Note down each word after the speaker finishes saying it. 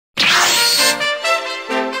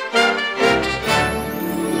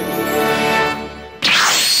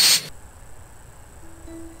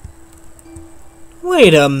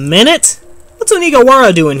Wait a minute! What's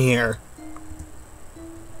Onigawara doing here?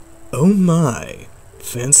 Oh my,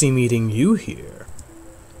 fancy meeting you here.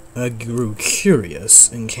 I grew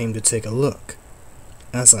curious and came to take a look.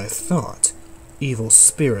 As I thought, evil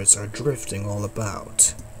spirits are drifting all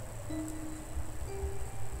about.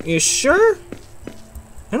 You sure?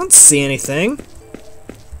 I don't see anything.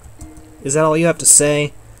 Is that all you have to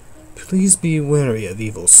say? Please be wary of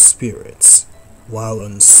evil spirits. While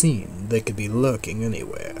unseen, they could be lurking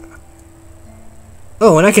anywhere.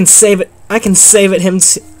 Oh, and I can save it. I can save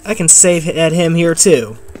at him here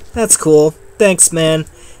too. That's cool. Thanks, man.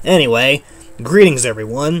 Anyway, greetings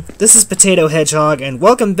everyone. This is Potato Hedgehog, and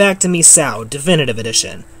welcome back to Misao Definitive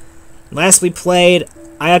Edition. Last we played,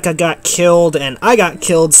 Ayaka got killed, and I got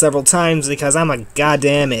killed several times because I'm a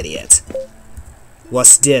goddamn idiot.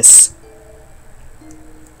 What's this?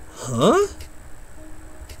 Huh?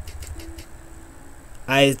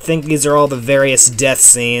 I think these are all the various death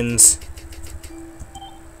scenes.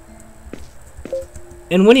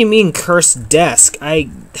 And what do you mean, cursed desk? I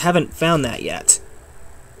haven't found that yet.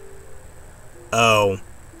 Oh.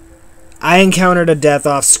 I encountered a death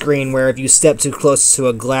off screen where if you step too close to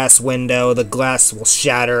a glass window, the glass will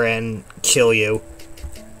shatter and kill you.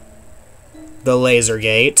 The laser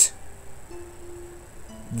gate.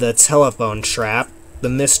 The telephone trap. The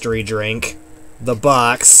mystery drink. The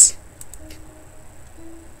box.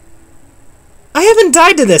 I haven't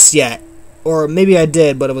died to this yet. Or maybe I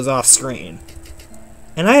did, but it was off screen.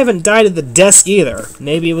 And I haven't died to the desk either.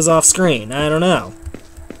 Maybe it was off screen. I don't know.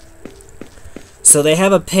 So they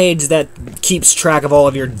have a page that keeps track of all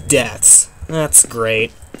of your deaths. That's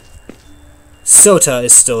great. Sota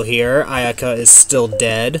is still here. Ayaka is still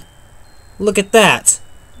dead. Look at that.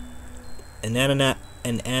 An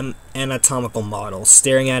anatomical model.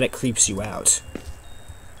 Staring at it creeps you out.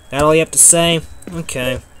 That all you have to say?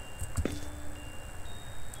 Okay.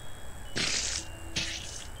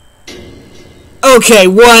 Okay,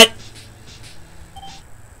 what?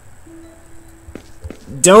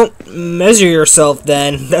 Don't measure yourself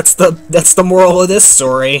then. That's the moral of this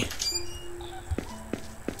story.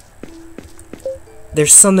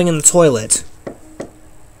 There's something in the toilet.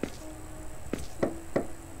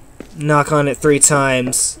 Knock on it 3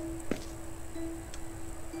 times.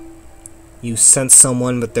 You sense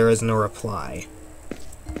someone, but there is no reply.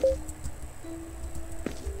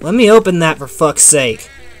 Let me open that for fuck's sake.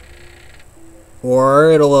 Or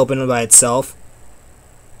it'll open by itself.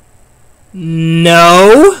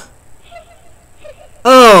 No!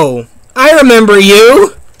 Oh, I remember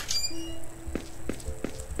you!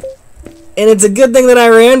 And it's a good thing that I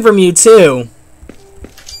ran from you, too.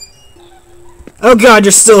 Oh god,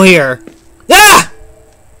 you're still here. Ah!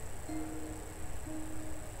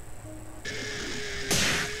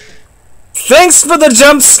 Thanks for the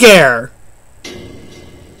jump scare!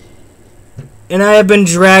 And I have been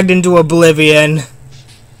dragged into oblivion.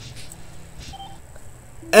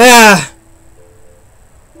 Ah!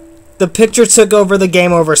 The picture took over the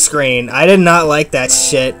game over screen. I did not like that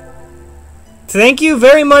shit. Thank you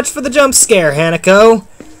very much for the jump scare, Hanako.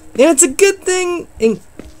 And it's a good thing, and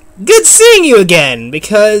good seeing you again,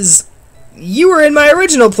 because you were in my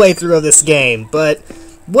original playthrough of this game, but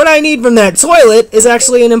what I need from that toilet is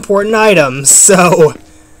actually an important item, so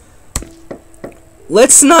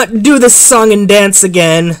let's not do this song and dance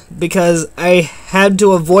again, because I had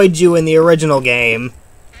to avoid you in the original game.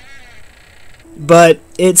 But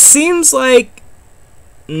it seems like,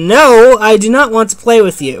 no, I do not want to play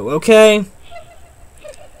with you, okay?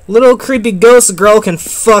 Little creepy ghost girl can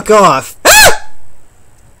fuck off. Ah!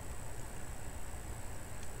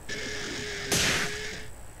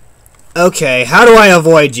 Okay, how do I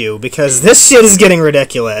avoid you? Because this shit is getting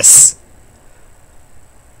ridiculous.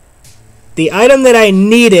 The item that I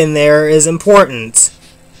need in there is important.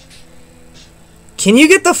 Can you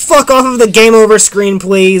get the fuck off of the game over screen,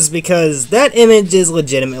 please? Because that image is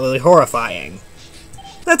legitimately horrifying.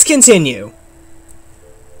 Let's continue.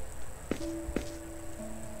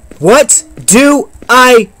 What do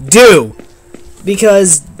I do?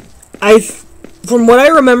 Because from what I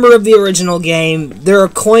remember of the original game, there are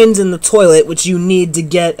coins in the toilet which you need to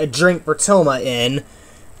get a drink for Toma in,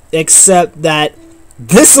 except that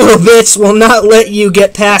this little bitch will not let you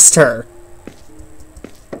get past her.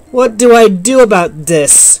 What do I do about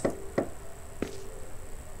this?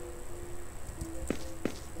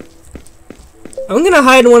 I'm gonna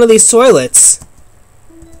hide in one of these toilets.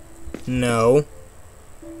 No.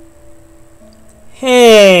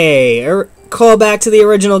 Hey! Call back to the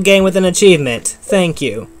original game with an achievement. Thank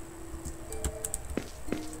you.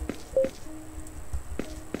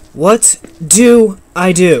 What do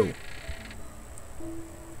I do?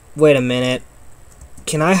 Wait a minute.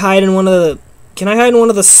 Can I hide in one of the... Can I hide in one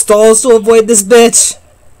of the stalls to avoid this bitch?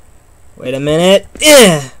 Wait a minute.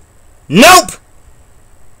 Nope!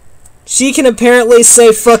 She can apparently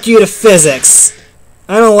say fuck you to physics.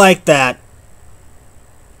 I don't like that.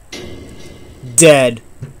 Dead.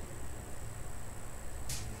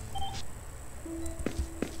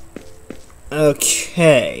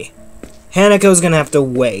 Okay. Hanako's gonna have to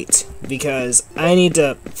wait, because I need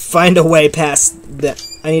to find a way past that.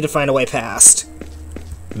 I need to find a way past.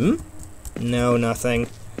 No, nothing.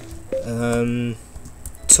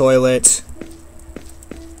 Toilet.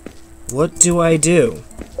 What do?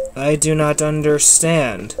 I do not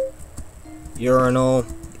understand. Urinal,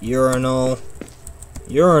 urinal,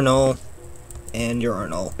 urinal, and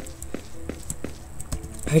urinal.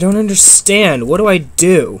 I don't understand. What do I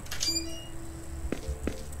do?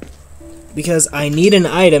 Because I need an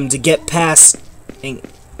item to get past...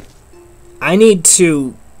 I need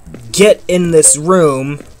to get in this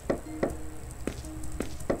room.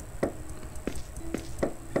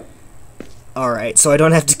 Alright, so I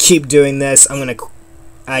don't have to keep doing this.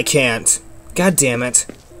 I can't. God damn it.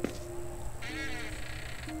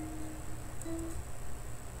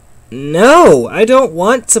 No! I don't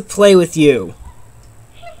want to play with you.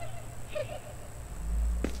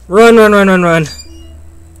 Run, run, run, run, run.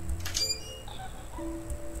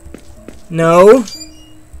 No.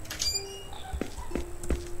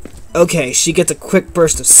 Okay, she gets a quick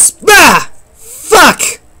burst of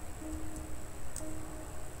Fuck!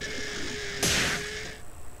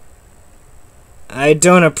 I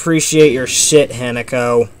don't appreciate your shit,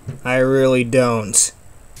 Hanako. I really don't.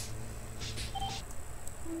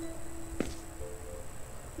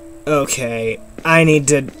 Okay, I need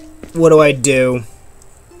to... What do I do?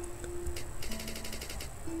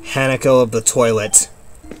 Hanako of the toilet.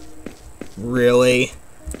 Really?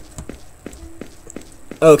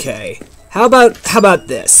 Okay. How about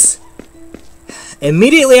this?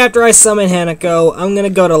 Immediately after I summon Hanako, I'm gonna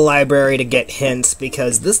go to library to get hints,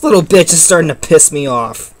 because this little bitch is starting to piss me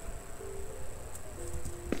off.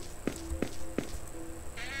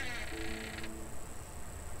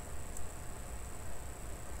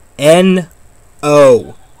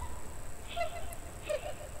 N-O.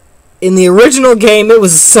 In the original game, it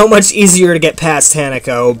was so much easier to get past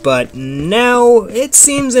Hanako, but now it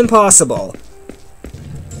seems impossible.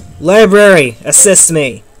 Library, assist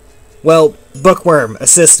me. Well, Bookworm,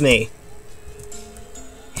 assist me.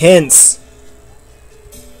 Hints.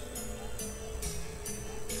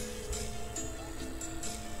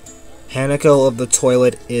 Hanako of the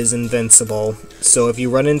toilet is invincible, so if you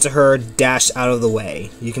run into her, dash out of the way.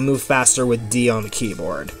 You can move faster with D on the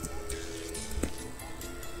keyboard.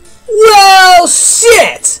 Well,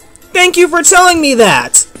 shit! Thank you for telling me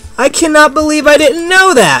that! I cannot believe I didn't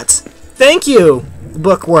know that! Thank you,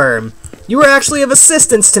 Bookworm. You were actually of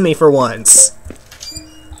assistance to me for once.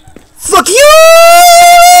 Fuck you!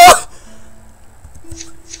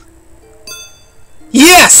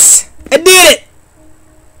 Yes! I did it!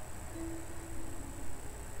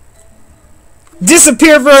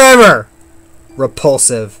 Disappear forever!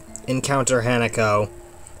 Repulsive. Encounter Hanako.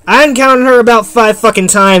 I encountered her about 5 fucking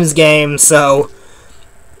times, game, so...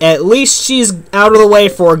 At least she's out of the way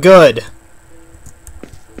for good.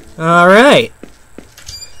 Alright.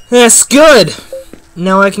 That's good!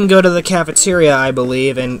 Now I can go to the cafeteria, I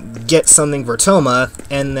believe, and get something for Toma,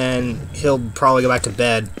 and then he'll probably go back to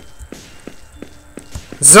bed.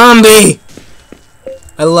 Zombie!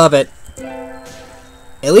 I love it.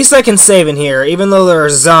 At least I can save in here, even though there are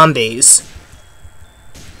zombies.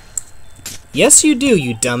 Yes, you do,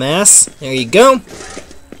 you dumbass. There you go.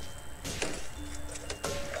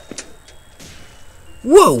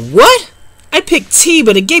 Whoa, what? I picked tea,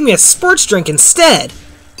 but it gave me a sports drink instead.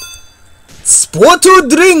 Sporto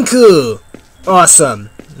drinku! Awesome.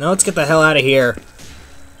 Now let's get the hell out of here.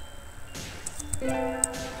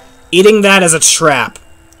 Eating that is a trap.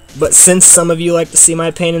 But since some of you like to see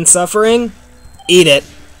my pain and suffering, eat it.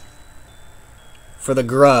 For the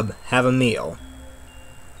grub, have a meal.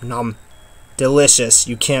 Nom. Delicious,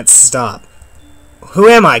 you can't stop. Who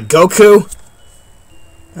am I, Goku?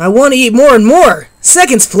 I want to eat more and more!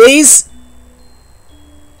 Seconds, please!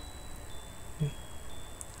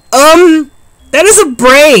 That is a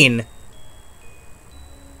brain!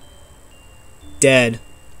 Dead.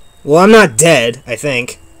 Well, I'm not dead, I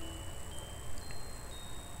think.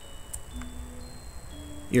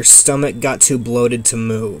 Your stomach got too bloated to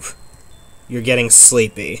move. You're getting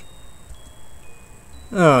sleepy.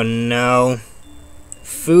 Oh no.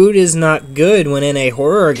 Food is not good when in a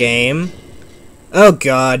horror game. Oh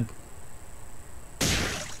god.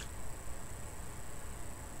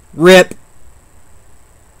 RIP.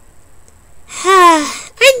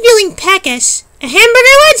 I'm feeling peckish. A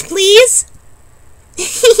hamburger lunch, please.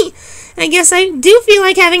 I guess I do feel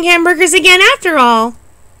like having hamburgers again after all.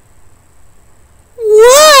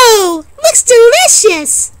 Whoa! Looks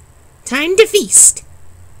delicious! Time to feast.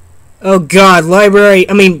 Oh god,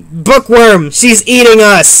 Bookworm! She's eating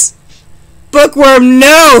us! Bookworm,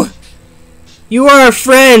 no! You are a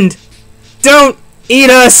friend! Don't eat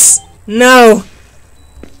us! No!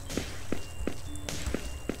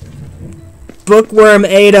 Bookworm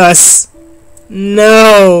ate us!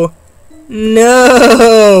 No!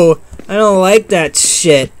 No! I don't like that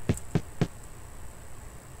shit.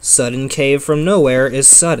 Sudden cave from nowhere is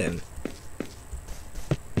sudden.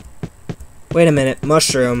 Wait a minute,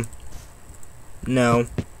 mushroom. No.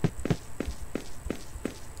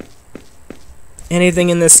 Anything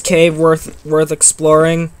in this cave worth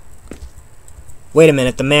exploring? Wait a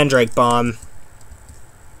minute, the mandrake bomb.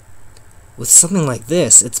 With something like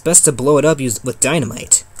this, it's best to blow it up with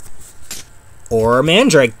dynamite. Or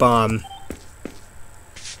mandrake bomb.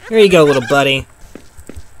 Here you go, little buddy.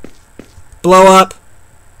 Blow up.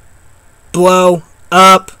 Blow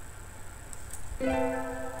up.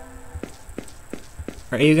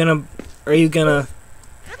 Are you gonna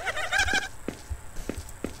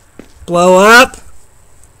blow up?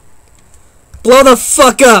 Blow the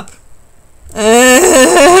fuck up!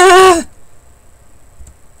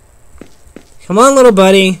 Come on, little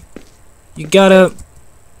buddy. You gotta...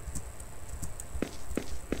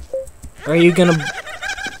 Are you gonna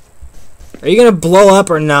blow up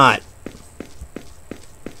or not?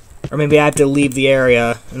 Or maybe I have to leave the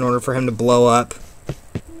area in order for him to blow up.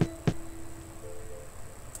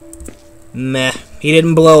 Meh. He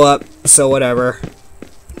didn't blow up, so whatever.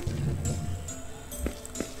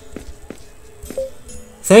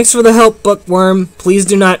 Thanks for the help, Bookworm. Please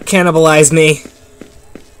do not cannibalize me.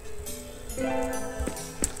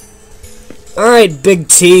 Alright, Big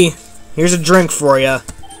T. Here's a drink for ya.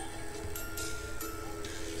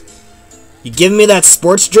 You giving me that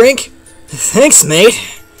sports drink? Thanks, mate.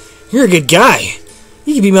 You're a good guy.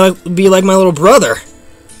 You could be like my little brother.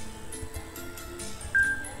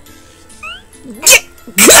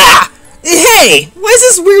 Hey! Why is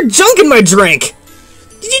this weird junk in my drink?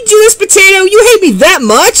 Did you do this, Potato? You hate me that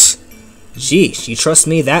much? Geez, you trust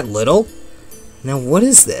me that little? Now what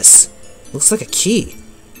is this? Looks like a key.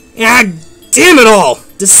 Ah, damn it all!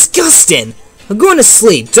 Disgusting! I'm going to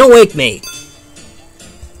sleep. Don't wake me.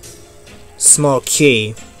 Small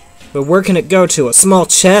key. But where can it go to? A small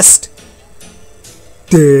chest?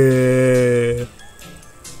 Duh.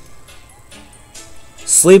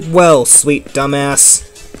 Sleep well, sweet dumbass.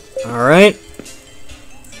 Alright.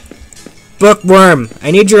 Bookworm,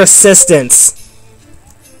 I need your assistance.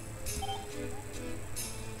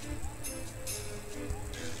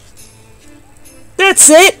 That's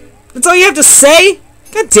it? That's all you have to say?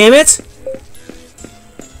 God damn it.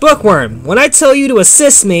 Bookworm, when I tell you to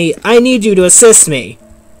assist me, I need you to assist me.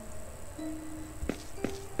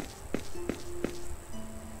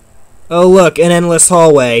 Oh look, an endless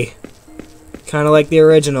hallway. Kinda like the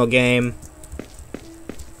original game.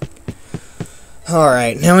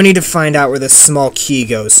 Alright, now I need to find out where this small key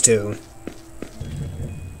goes to.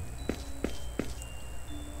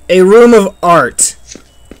 A room of art.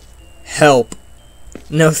 Help.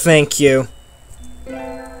 No thank you.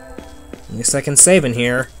 At least I can save in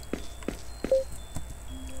here.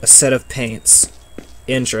 A set of paints.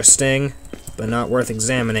 Interesting, but not worth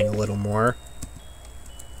examining a little more.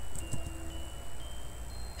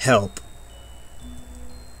 Help.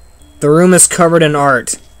 The room is covered in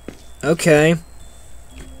art. Okay.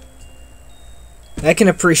 I can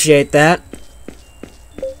appreciate that.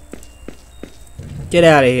 Get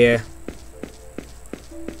out of here.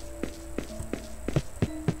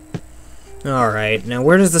 Alright, now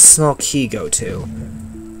where does the small key go to?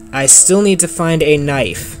 I still need to find a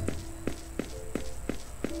knife.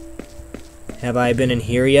 Have I been in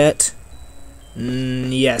here yet?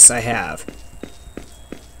 Yes, I have.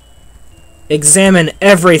 Examine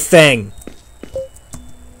everything!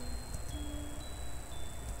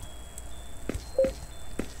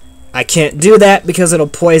 I can't do that because it'll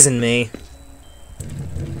poison me.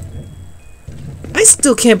 I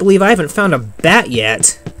still can't believe I haven't found a bat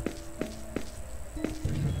yet.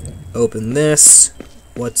 Open this.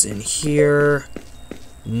 What's in here?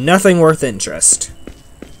 Nothing worth interest.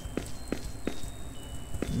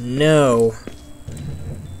 No.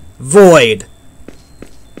 Void.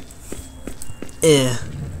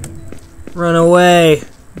 Run away.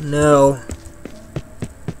 No.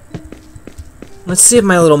 Let's see if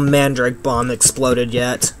my little mandrake bomb exploded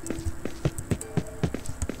yet.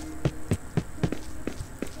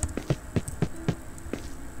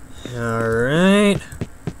 Alright.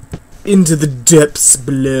 into the depths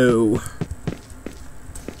below.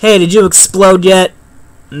 Hey, did you explode yet?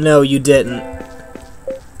 No, you didn't.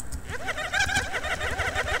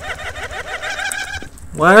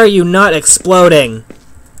 Why are you not exploding?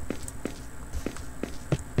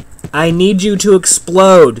 I need you to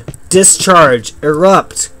explode. Discharge.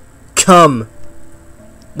 Erupt. Come.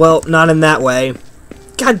 Well, not in that way.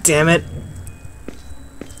 God damn it.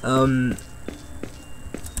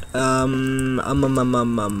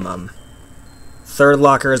 Third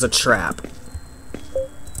locker is a trap.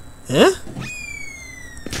 Eh?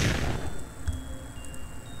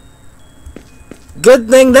 Good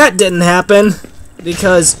thing that didn't happen,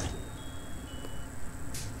 because...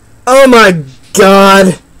 Oh my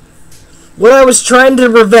god! What I was trying to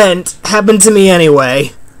prevent happened to me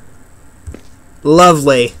anyway.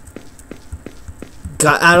 Lovely.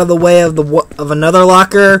 Got out of the way of another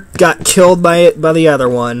locker, got killed by the other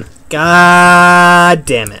one. God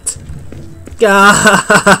damn it.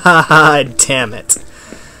 God damn it.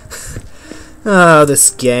 Oh,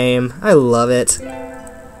 this game. I love it.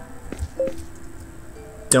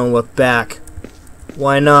 Don't look back.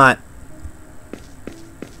 Why not?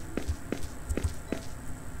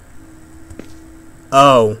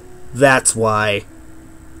 Oh, that's why.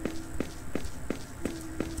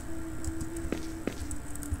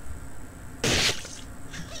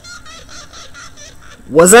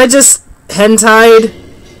 Was I just hentai'd?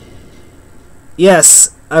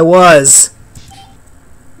 Yes, I was.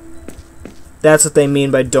 That's what they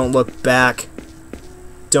mean by don't look back.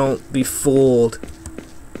 Don't be fooled.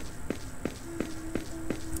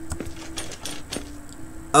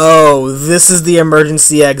 Oh, this is the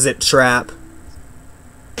emergency exit trap.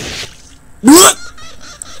 What?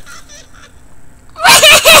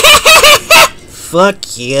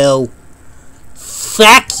 Fuck you.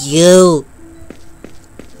 Fuck you.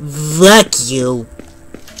 Fuck you.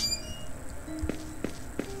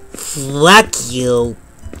 Fuck you.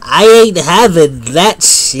 I ain't having that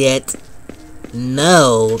shit.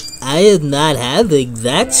 No, I am not having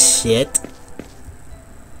that shit.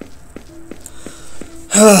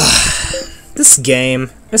 This game,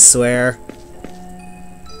 I swear.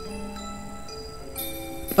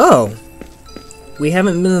 Oh. We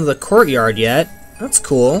haven't been to the courtyard yet. That's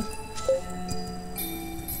cool.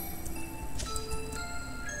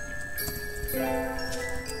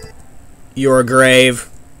 Your grave.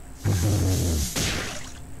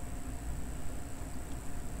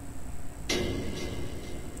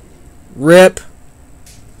 Rip.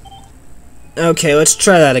 Okay, let's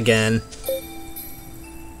try that again.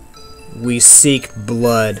 We seek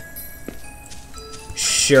blood.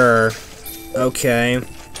 Sure. Okay.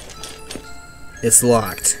 It's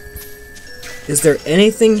locked. Is there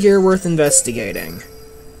anything here worth investigating?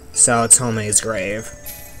 Salatome's grave.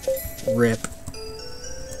 Rip.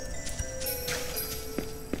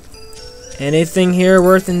 Anything here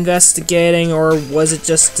worth investigating, or was it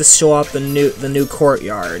just to show off the new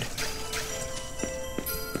courtyard?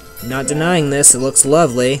 Not denying this, it looks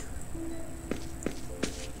lovely.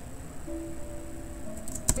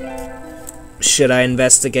 Should I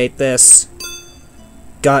investigate this?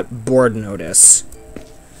 Got board notice.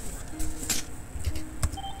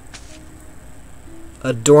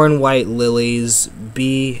 Adorn white lilies,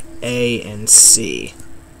 B, A, and C.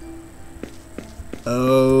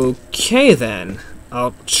 Okay then.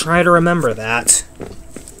 I'll try to remember that.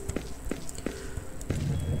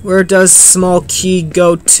 Where does small key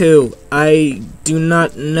go to? I do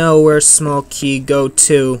not know where small key go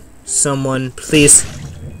to. Someone, please.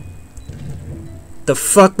 The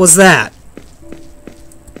fuck was that?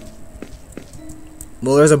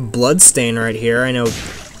 Well, there's a blood stain right here, I know.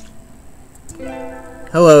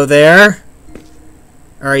 Hello there.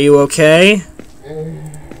 Are you okay?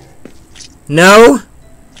 No?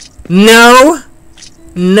 No?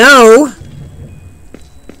 No?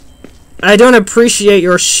 I don't appreciate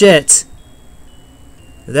your shit.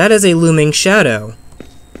 That is a looming shadow.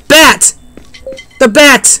 Bat! The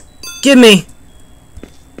bat! Give me!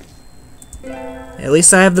 At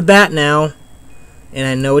least I have the bat now. And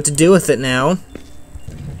I know what to do with it now.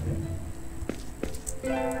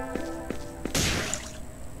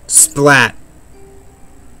 Splat.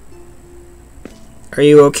 Are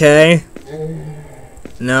you okay?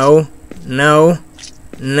 No. No.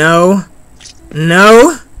 No.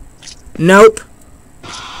 No. Nope.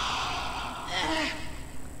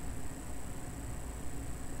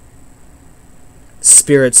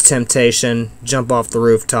 Spirit's temptation. Jump off the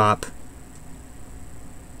rooftop.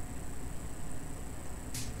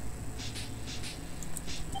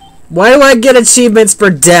 Why do I get achievements for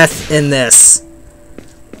death in this?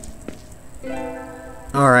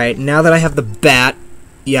 Alright, now that I have the bat,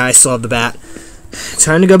 Yeah, I still have the bat.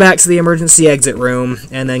 Time to go back to the emergency exit room,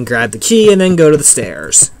 and then grab the key, and then go to the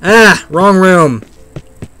stairs. Ah! Wrong room!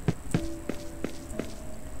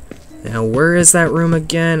 Now, where is that room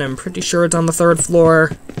again? I'm pretty sure it's on the 3rd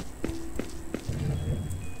floor.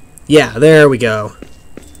 Yeah, there we go.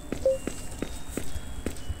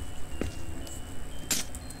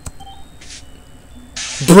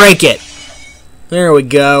 Break it! There we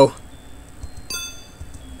go.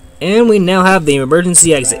 And we now have the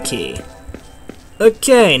emergency exit key.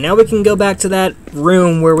 Okay, now we can go back to that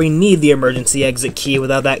room where we need the emergency exit key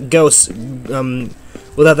without that ghost,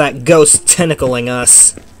 tentacling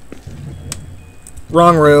us.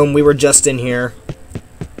 Wrong room, we were just in here.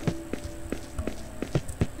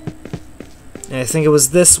 I think it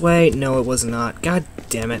was this way. No, it was not. God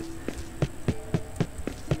damn it.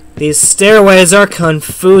 These stairways are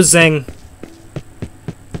confusing.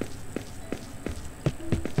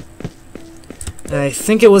 I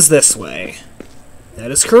think it was this way.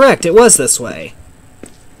 That is correct, it was this way.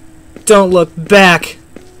 Don't look back.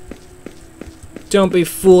 Don't be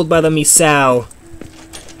fooled by the Misao.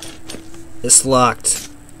 It's locked.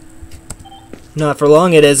 Not for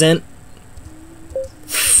long it isn't.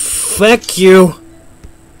 Fuck you.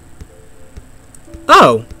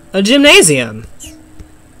 Oh, a gymnasium.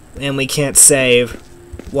 And we can't save.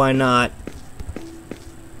 Why not?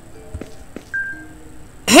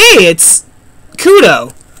 Hey, it's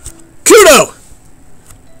Kudoh! Kudoh!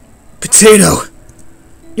 Potato!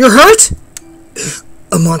 You're hurt?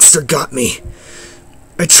 A monster got me.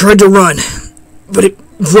 I tried to run, but it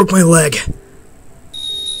broke my leg.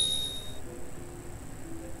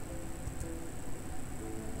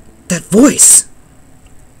 That voice!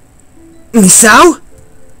 Misao?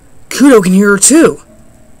 Kudoh can hear her too.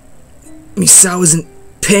 Misao is in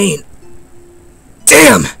pain.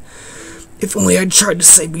 Damn! If only I'd tried to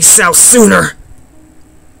save Misao sooner!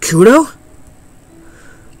 Kudoh?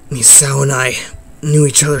 Misao and I knew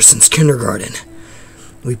each other since kindergarten.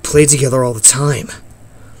 We played together all the time.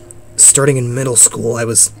 Starting in middle school, I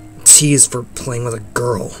was teased for playing with a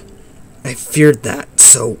girl. I feared that,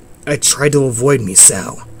 so I tried to avoid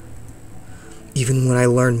Misao. Even when I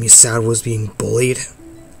learned Misao was being bullied,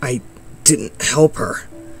 I didn't help her.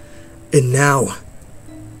 And now...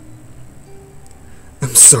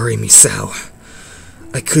 I'm sorry, Misao.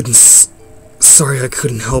 Sorry I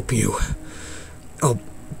couldn't help you. I'll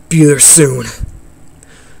be there soon.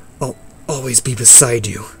 I'll always be beside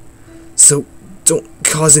you. So don't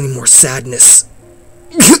cause any more sadness.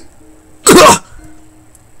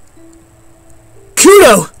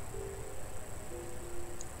 Kudoh!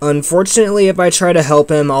 Unfortunately, if I try to help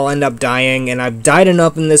him, I'll end up dying, and I've died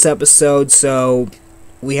enough in this episode, so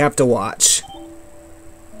we have to watch.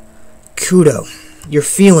 Kudoh, your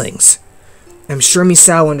feelings. I'm sure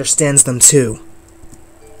Misao understands them too.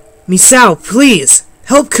 Misao, please,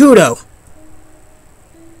 help Kudoh!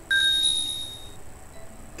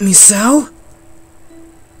 Misao?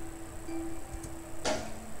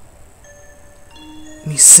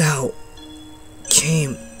 Misao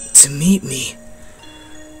came to meet me.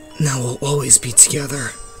 Now we'll always be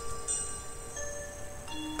together.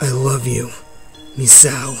 I love you,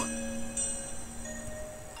 Misao.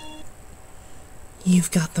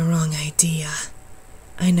 You've got the wrong idea.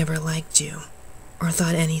 I never liked you, or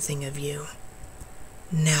thought anything of you.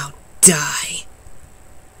 Now die.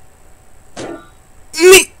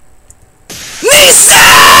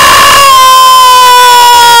 Misao!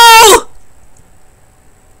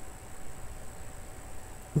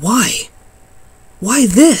 Why? Why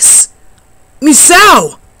this?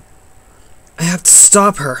 Misao! I have to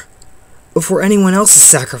stop her before anyone else is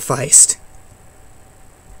sacrificed.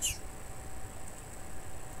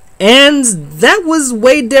 And that was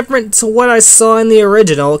way different to what I saw in the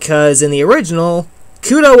original, because in the original,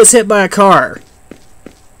 Kudoh was hit by a car.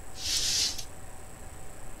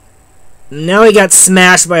 Now he got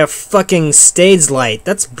smashed by a fucking stage light.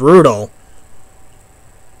 That's brutal.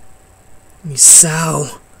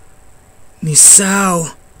 Misao.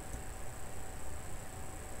 Misao.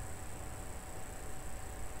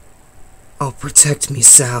 I'll protect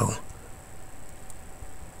Misao.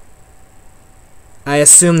 I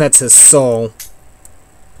assume that's his soul.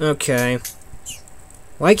 Okay.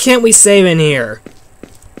 Why can't we save in here?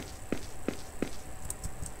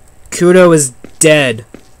 Kudoh is dead.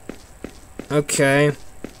 Okay.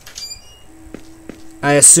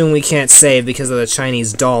 I assume we can't save because of the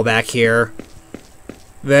Chinese doll back here.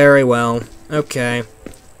 Very well. Okay.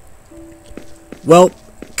 Well,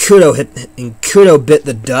 Kudoh bit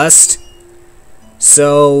the dust.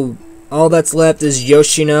 So all that's left is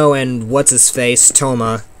Yoshino and what's-his-face,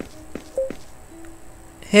 Toma.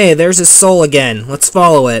 Hey, there's his soul again. Let's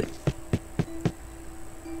follow it.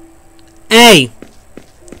 Hey!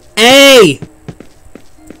 Hey!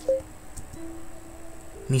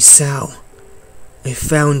 Misao, I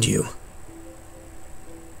found you.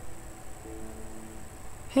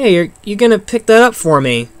 Hey, you're gonna pick that up for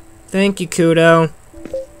me. Thank you, Kudoh.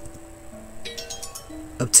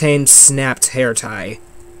 Obtained snapped hair tie.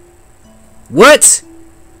 What?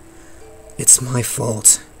 It's my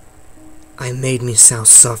fault. I made Misao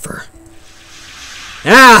suffer.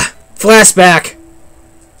 Ah! Flashback!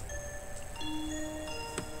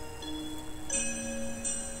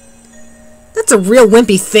 That's a real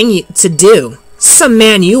wimpy thing to do. Some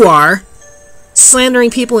man you are. Slandering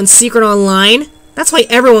people in secret online? That's why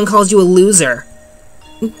everyone calls you a loser.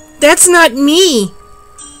 That's not me!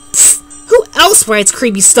 Pfft, who else writes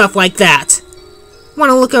creepy stuff like that? Want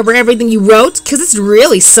to look over everything you wrote? 'Cause it's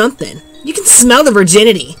really something. You can smell the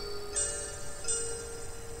virginity.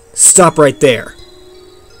 Stop right there.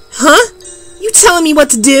 Huh? You telling me what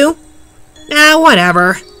to do? Ah,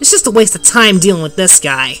 whatever. It's just a waste of time dealing with this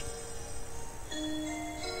guy.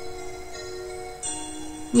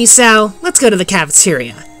 Misao, let's go to the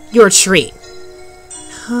cafeteria. Your treat.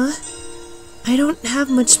 Huh? I don't have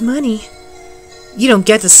much money. You don't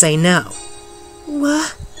get to say no.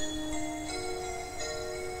 What?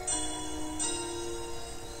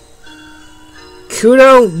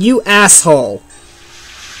 Kudoh, you asshole.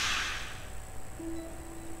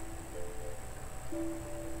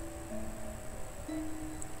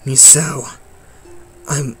 Misao,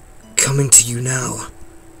 I'm coming to you now.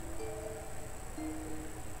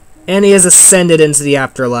 And he has ascended into the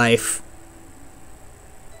afterlife.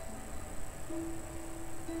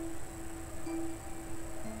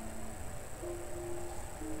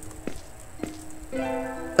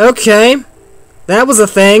 Okay, that was a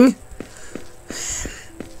thing.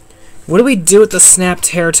 What do we do with the snapped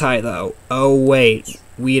hair tie, though? Oh, wait,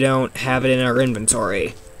 we don't have it in our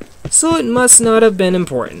inventory. So it must not have been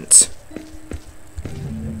important.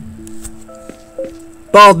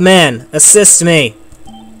 Bald man, assist me.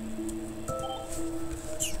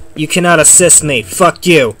 You cannot assist me. Fuck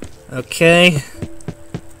you. Okay.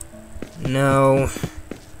 No.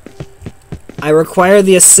 I require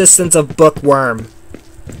the assistance of Bookworm.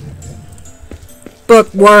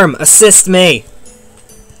 Bookworm, assist me.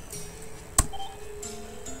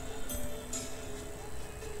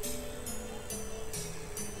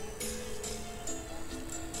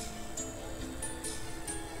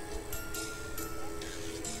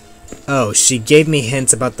 Oh, she gave me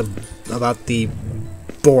hints about the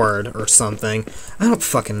board or something. I don't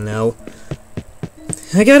fucking know.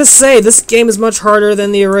 I gotta say, this game is much harder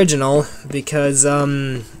than the original, because,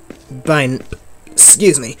 by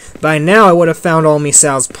now I would have found all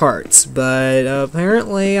Misao's parts, but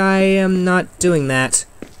apparently I am not doing that.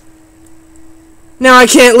 Now I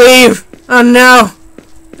can't leave! Oh no!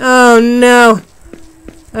 Oh no!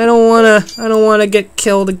 I don't wanna get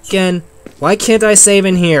killed again. Why can't I save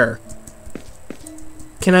in here?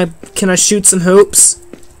 Can I shoot some hoops?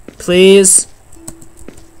 Please?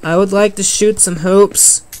 I would like to shoot some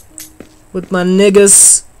hoops with my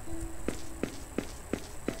niggas.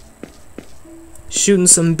 Shooting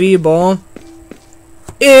some b-ball.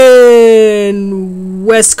 In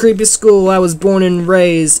West Creepy School, I was born and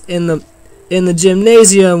raised in the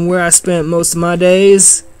gymnasium where I spent most of my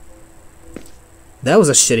days. That was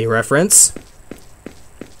a shitty reference.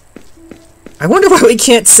 I wonder why we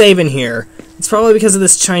can't save in here. It's probably because of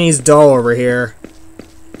this Chinese doll over here.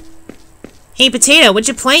 Hey, Potato, what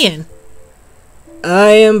you playing? I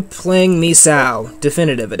am playing Misao,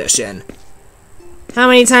 Definitive Edition. How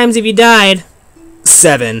many times have you died?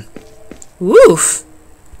 7. Woof.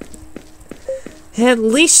 At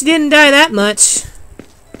least you didn't die that much.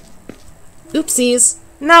 Oopsies.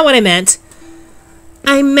 Not what I meant.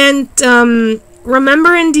 I meant,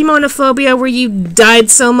 remember in Demonophobia where you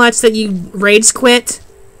died so much that you rage quit?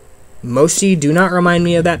 Moshi, do not remind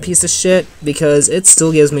me of that piece of shit, because it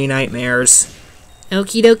still gives me nightmares.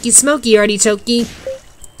 Okie dokie smoky artichoke.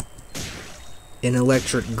 An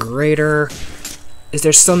electric grater. Is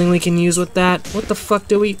there something we can use with that? What the fuck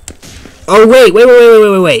do we... Oh,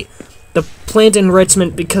 wait. The plant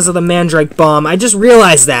enrichment because of the Mandrake bomb. I just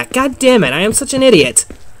realized that. God damn it, I am such an idiot.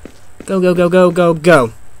 Go. Go.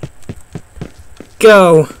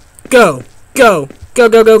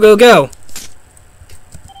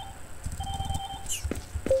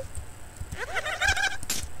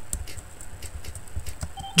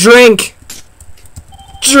 Drink!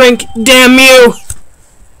 Drink, damn you!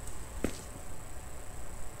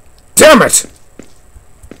 Damn it!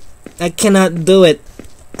 I cannot do it.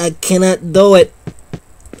 I cannot do it.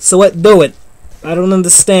 So what? Do it. I don't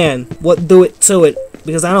understand what do it to it,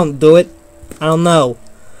 because I don't do it. I don't know.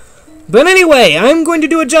 But anyway, I'm going to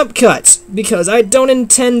do a jump cut, because I don't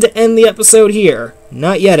intend to end the episode here.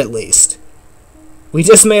 Not yet, at least. We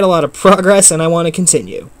just made a lot of progress, and I want to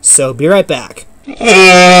continue. So, be right back.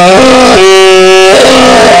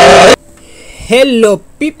 Hello,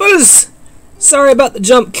 peoples! Sorry about the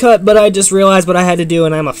jump cut, but I just realized what I had to do,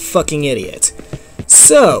 and I'm a fucking idiot.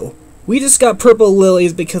 So, we just got purple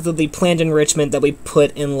lilies because of the plant enrichment that we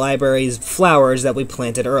put in library's flowers that we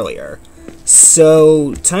planted earlier.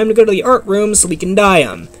 So, time to go to the art room so we can dye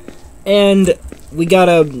them. And we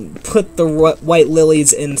gotta put the white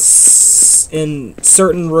lilies in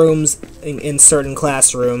certain rooms, in certain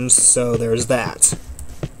classrooms, so there's that.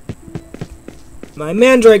 My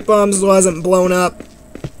mandrake bomb wasn't blown up,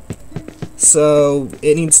 so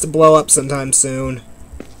it needs to blow up sometime soon.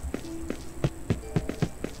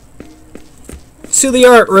 To the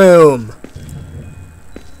art room!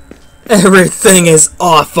 Everything is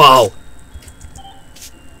awful!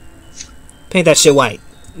 Paint that shit white.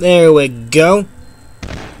 There we go.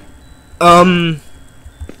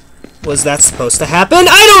 Was that supposed to happen?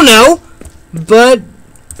 I don't know! But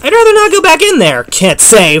I'd rather not go back in there. Can't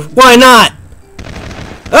save. Why not?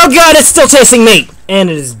 Oh god, it's still chasing me! And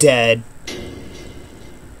it is dead.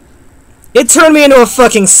 It turned me into a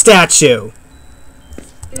fucking statue.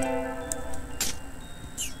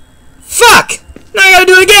 Fuck! Now I gotta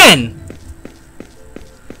do it again!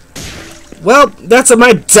 Well, that's what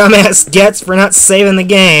my dumbass gets for not saving the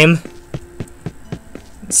game.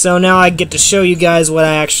 So now I get to show you guys what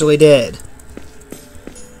I actually did.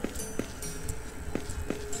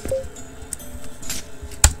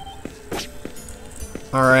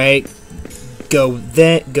 Alright. Go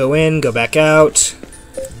in, go back out.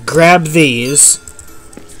 Grab these.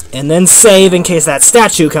 And then save in case that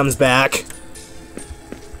statue comes back.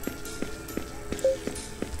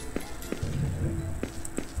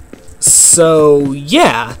 So,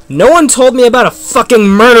 yeah. No one told me about a fucking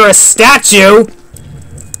murderous statue!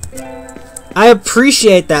 I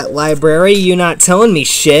appreciate that, library, you not telling me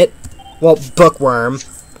shit. Well, bookworm.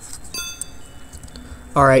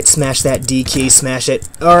 Alright, smash that D key, smash it.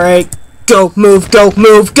 Alright, go, move, go,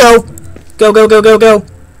 move, go! Go, go, go, go, go!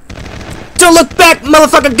 Don't look back,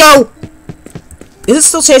 motherfucker, go! Is it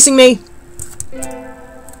still chasing me?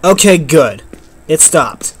 Okay, good. It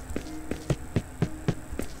stopped.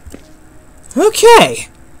 Okay.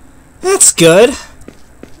 That's good.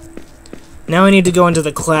 Now I need to go into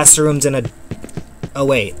the classrooms in a... Oh,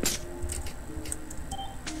 wait.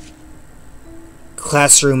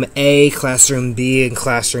 Classroom A, Classroom B, and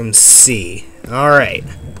Classroom C. Alright.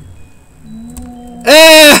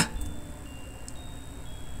 Ah!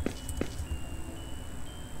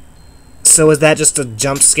 So was that just a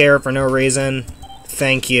jump scare for no reason?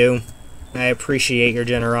 Thank you. I appreciate your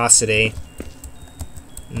generosity.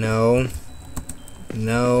 No.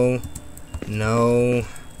 No. No.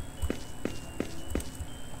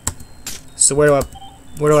 So where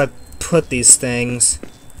do I put these things?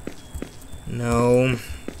 No.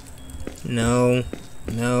 No.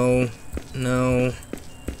 No. No.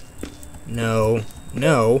 No.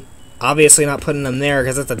 No. Obviously not putting them there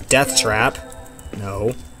because it's a death trap.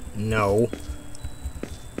 No. No.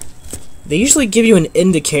 They usually give you an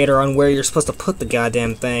indicator on where you're supposed to put the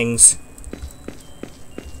goddamn things.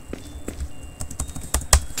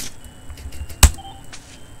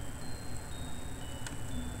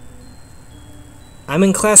 I'm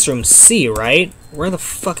in classroom C, right? Where the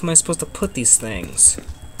fuck am I supposed to put these things?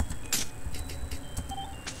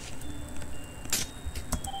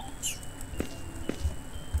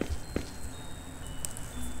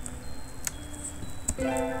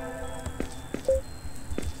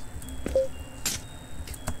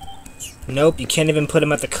 Nope, you can't even put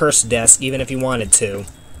them at the curse desk, even if you wanted to.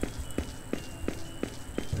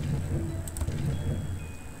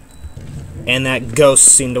 And that ghost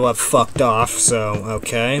seemed to have fucked off, so,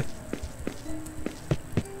 okay.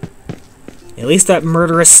 At least that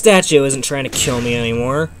murderous statue isn't trying to kill me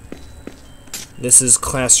anymore. This is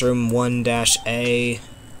classroom 1-A.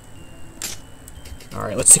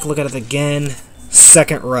 Alright, let's take a look at it again.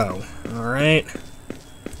 Second row. Alright.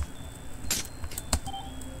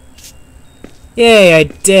 Yay, I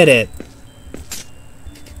did it!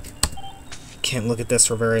 Can't look at this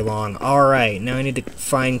for very long. Alright, now I need to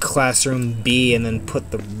find classroom B and then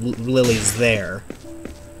put the lilies there.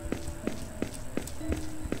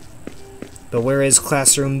 But where is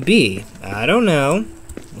classroom B? I don't know.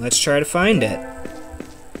 Let's try to find it.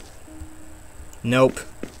 Nope.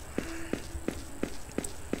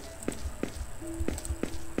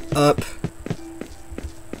 Up.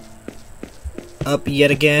 Up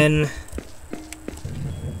yet again.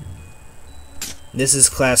 This is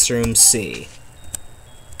classroom C.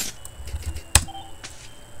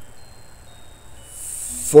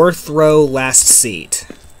 Fourth row, last seat.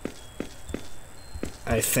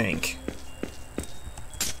 I think.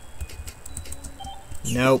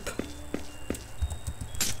 Nope.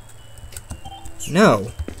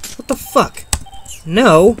 No. What the fuck?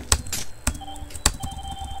 No.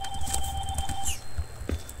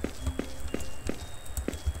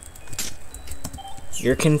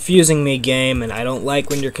 You're confusing me, game, and I don't like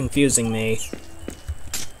when you're confusing me.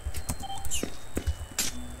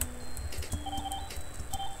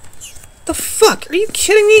 The fuck? Are you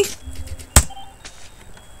kidding me?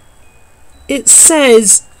 It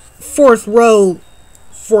says fourth row,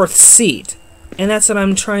 fourth seat, and that's what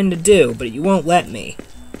I'm trying to do, but you won't let me.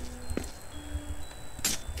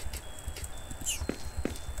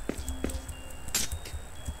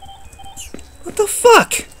 What the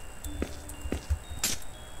fuck?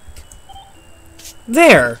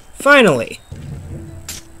 There! Finally!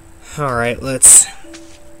 Alright, let's...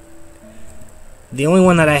 The only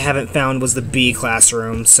one that I haven't found was the B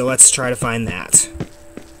classroom, so let's try to find that.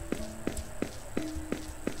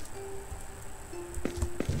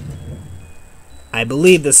 I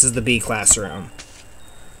believe this is the B classroom.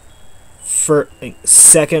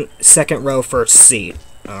 Second row, first seat.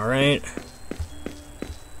 Alright.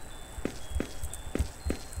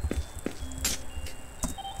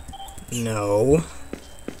 No.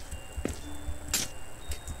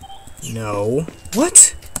 No.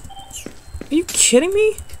 What? Are you kidding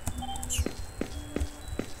me?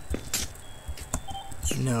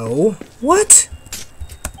 No. What?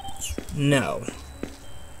 No.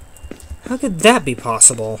 How could that be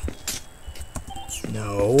possible?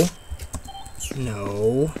 No.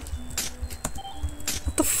 No.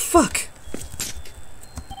 What the fuck?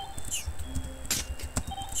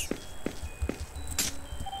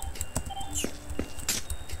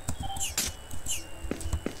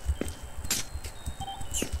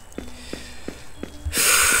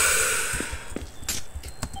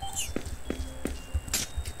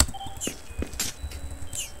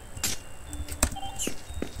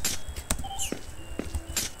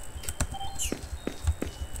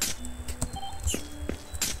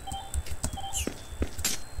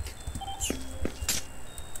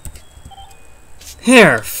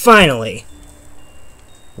 Here, finally!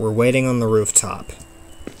 We're waiting on the rooftop.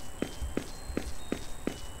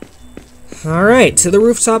 Alright, to the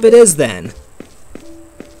rooftop it is then.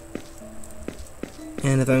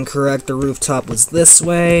 And if I'm correct, the rooftop was this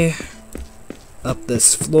way. Up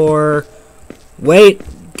this floor. Wait!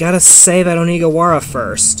 Gotta save at Onigawara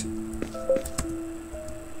first.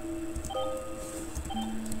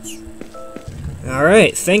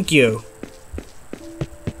 Alright, thank you.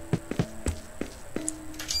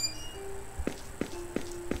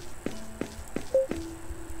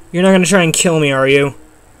 You're not gonna try and kill me, are you?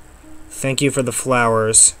 Thank you for the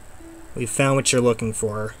flowers. We found what you're looking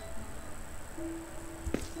for.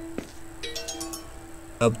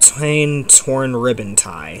 Obtain torn ribbon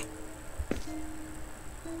tie.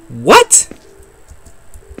 What?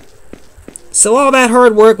 So all that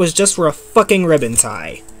hard work was just for a fucking ribbon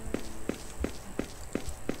tie.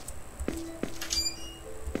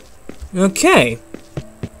 Okay.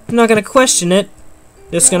 I'm not gonna question it.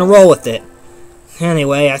 Just gonna roll with it.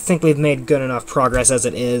 Anyway, I think we've made good enough progress as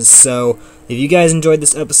it is, so if you guys enjoyed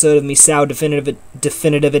this episode of Misao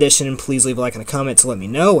Definitive Edition, please leave a like and a comment to let me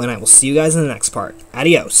know, and I will see you guys in the next part.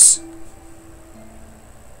 Adios!